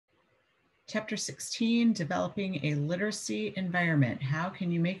Chapter 16, developing a literacy environment. How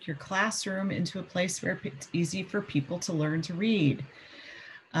can you make your classroom into a place where it's easy for people to learn to read?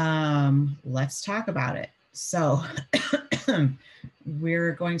 Let's talk about it. So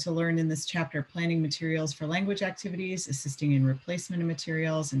we're going to learn in this chapter planning materials for language activities, assisting in replacement of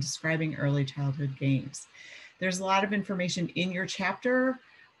materials, and describing early childhood games. There's a lot of information in your chapter,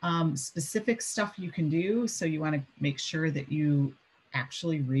 specific stuff you can do, so you want to make sure that you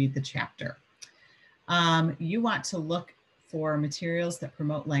actually read the chapter. You want to look for materials that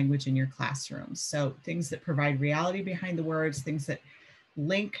promote language in your classroom. So things that provide reality behind the words, things that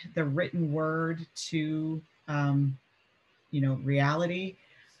link the written word to, reality,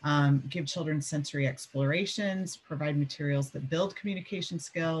 give children sensory explorations, provide materials that build communication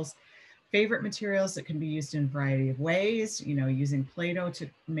skills, favorite materials that can be used in a variety of ways. Using Play-Doh to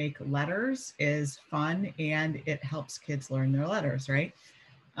make letters is fun and it helps kids learn their letters, right?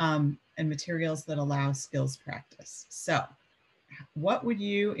 And materials that allow skills practice. So what would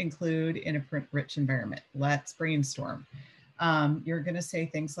you include in a print-rich environment? Let's brainstorm. You're going to say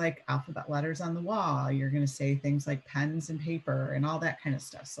things like alphabet letters on the wall. You're going to say things like pens and paper and all that kind of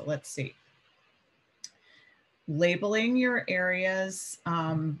stuff. So let's see. Labeling your areas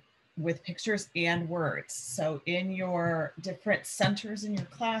with pictures and words. So in your different centers in your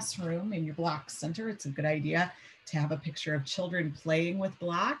classroom, in your block center, it's a good idea to have a picture of children playing with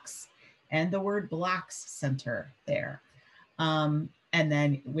blocks and the word blocks center there. And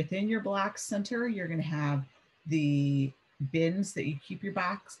then within your blocks center, you're going to have the bins that you keep your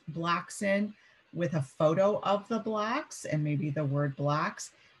blocks in with a photo of the blocks and maybe the word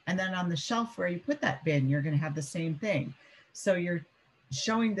blocks. And then on the shelf where you put that bin, you're going to have the same thing. So you're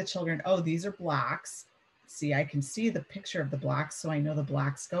showing the children, oh, these are blocks. See, I can see the picture of the blocks, so I know the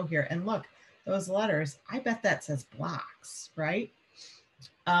blocks go here. And look, those letters, I bet that says blocks, right?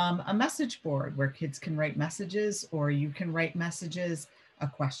 A message board where kids can write messages, or you can write messages, a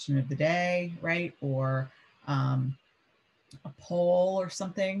question of the day, right? Or a poll or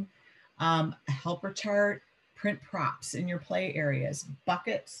something, a helper chart, print props in your play areas,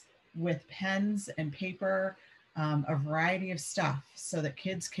 buckets with pens and paper, a variety of stuff so that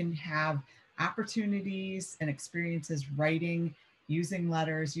kids can have opportunities and experiences writing, using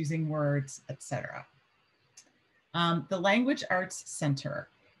letters, using words, etc. The Language Arts Center.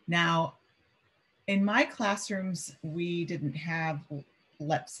 Now, in my classrooms, we didn't have,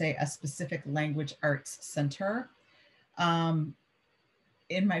 let's say, a specific language arts center. In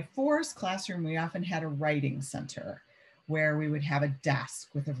my forest classroom, we often had a writing center where we would have a desk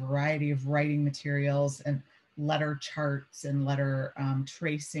with a variety of writing materials and letter charts and letter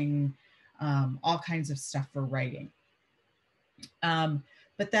tracing, all kinds of stuff for writing. And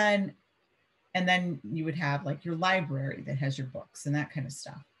then you would have like your library that has your books and that kind of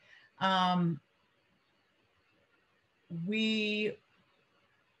stuff.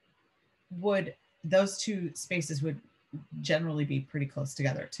 Those two spaces would generally be pretty close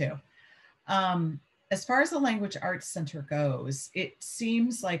together too. As far as the Language Arts Center goes, it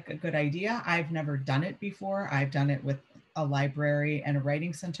seems like a good idea. I've never done it before. I've done it with a library and a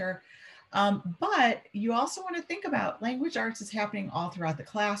writing center. But you also want to think about language arts is happening all throughout the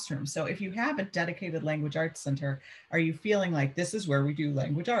classroom. So if you have a dedicated language arts center, are you feeling like this is where we do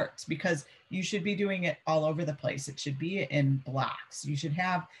language arts? Because you should be doing it all over the place. It should be in blocks. You should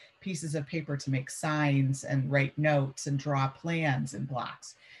have pieces of paper to make signs and write notes and draw plans in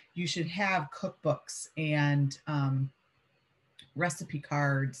blocks. You should have cookbooks and recipe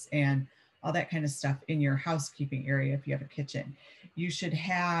cards and all that kind of stuff in your housekeeping area if you have a kitchen. You should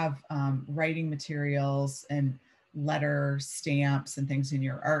have writing materials and letter stamps and things in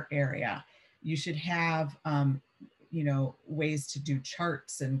your art area. You should have, ways to do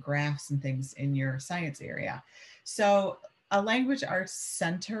charts and graphs and things in your science area. So a language arts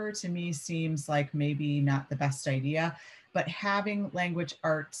center to me seems like maybe not the best idea, but having language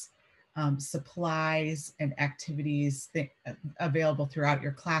arts supplies and activities available throughout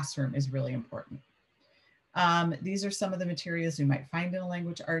your classroom is really important. These are some of the materials you might find in a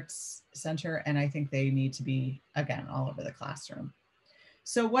language arts center, and I think they need to be, again, all over the classroom.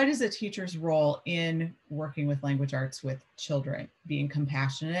 So what is a teacher's role in working with language arts with children? Being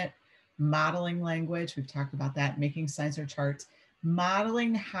compassionate, modeling language, we've talked about that, making signs or charts,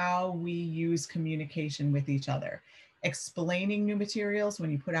 modeling how we use communication with each other, explaining new materials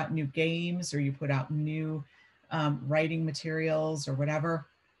when you put out new games or you put out new writing materials or whatever,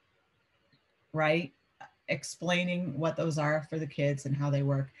 right? Explaining what those are for the kids and how they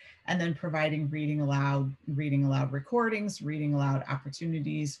work, and then providing reading aloud recordings, reading aloud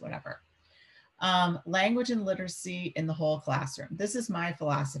opportunities, whatever. Language and literacy in the whole classroom. This is my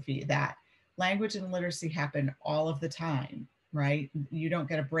philosophy that language and literacy happen all of the time, right? You don't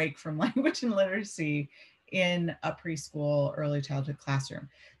get a break from language and literacy in a preschool, early childhood classroom.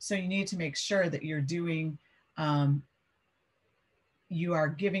 So you need to make sure that you're doing, you are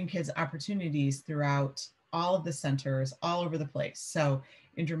giving kids opportunities throughout all of the centers all over the place. So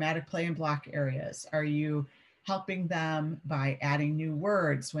in dramatic play and block areas, are you helping them by adding new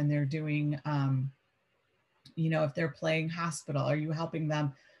words when they're doing, you know, if they're playing hospital, are you helping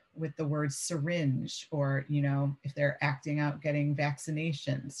them with the word syringe? Or, you know, if they're acting out getting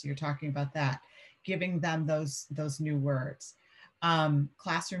vaccinations, you're talking about that, giving them those new words.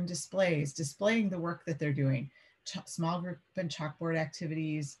 Classroom displays, displaying the work that they're doing. Small group and chalkboard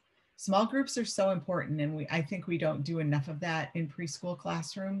activities. Small groups are so important, and I think we don't do enough of that in preschool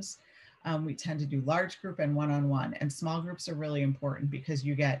classrooms. We tend to do large group and one-on-one, and small groups are really important because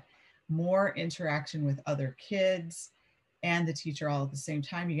you get more interaction with other kids and the teacher all at the same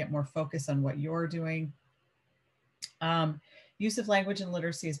time. You get more focus on what you're doing. Use of language and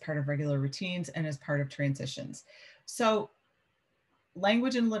literacy as part of regular routines and as part of transitions. So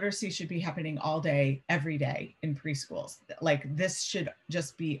language and literacy should be happening all day, every day in preschools. Like this should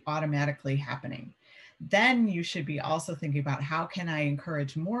just be automatically happening. Then you should be also thinking about, how can I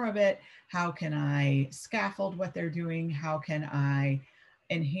encourage more of it? How can I scaffold what they're doing? How can I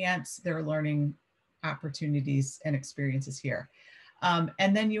enhance their learning opportunities and experiences here?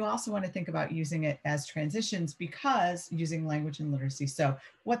 And then you also want to think about using it as transitions, because using language and literacy. So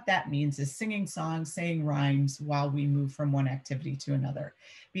what that means is singing songs, saying rhymes while we move from one activity to another,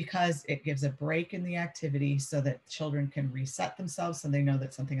 because it gives a break in the activity so that children can reset themselves so they know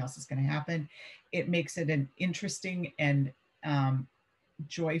that something else is going to happen. It makes it an interesting and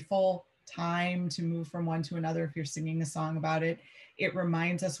joyful time to move from one to another if you're singing a song about it. It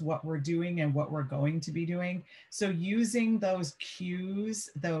reminds us what we're doing and what we're going to be doing. So using those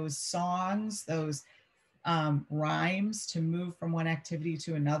cues, those songs, those rhymes to move from one activity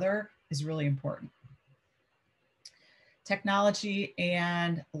to another is really important. Technology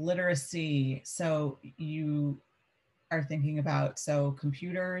and literacy. So you are thinking about, so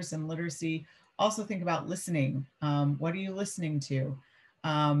computers and literacy. Also think about listening. What are you listening to?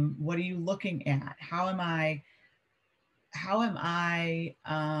 What are you looking at? How am I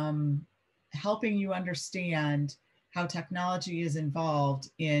helping you understand how technology is involved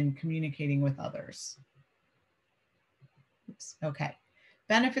in communicating with others? Oops. Okay.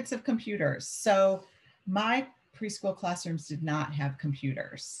 Benefits of computers. So my preschool classrooms did not have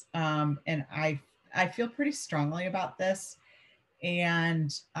computers. And I feel pretty strongly about this.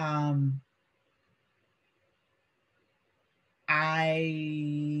 And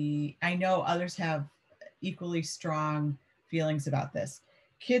I know others have equally strong feelings about this.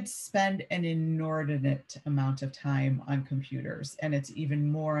 Kids spend an inordinate amount of time on computers, and it's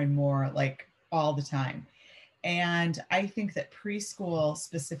even more and more, like all the time. And I think that preschool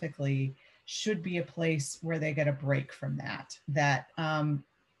specifically should be a place where they get a break from that,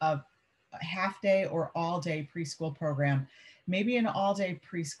 a half day or all day preschool program. Maybe an all day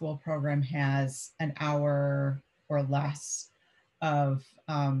preschool program has an hour or less of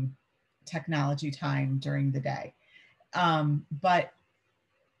technology time during the day. But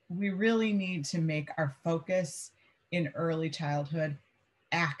we really need to make our focus in early childhood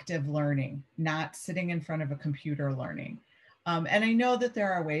active learning, not sitting in front of a computer learning. And I know that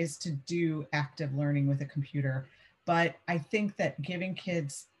there are ways to do active learning with a computer, but I think that giving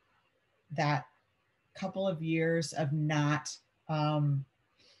kids that couple of years of not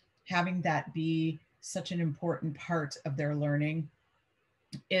having that be such an important part of their learning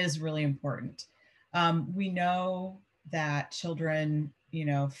is really important. We know that children, you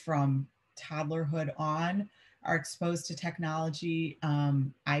know, from toddlerhood on are exposed to technology.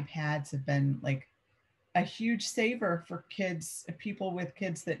 iPads have been like a huge saver for kids, people with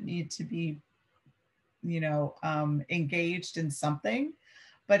kids that need to be, you know, engaged in something,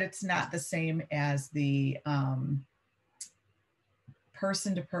 but it's not the same as the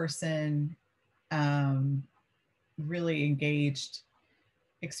person-to-person, really engaged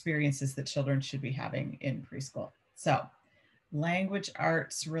experiences that children should be having in preschool. So language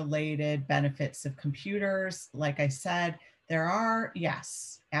arts related benefits of computers. Like I said, there are,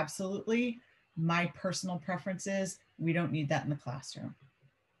 yes, absolutely. My personal preference is we don't need that in the classroom.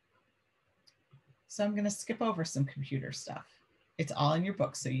 So I'm going to skip over some computer stuff. It's all in your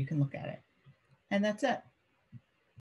book, so you can look at it. And that's it.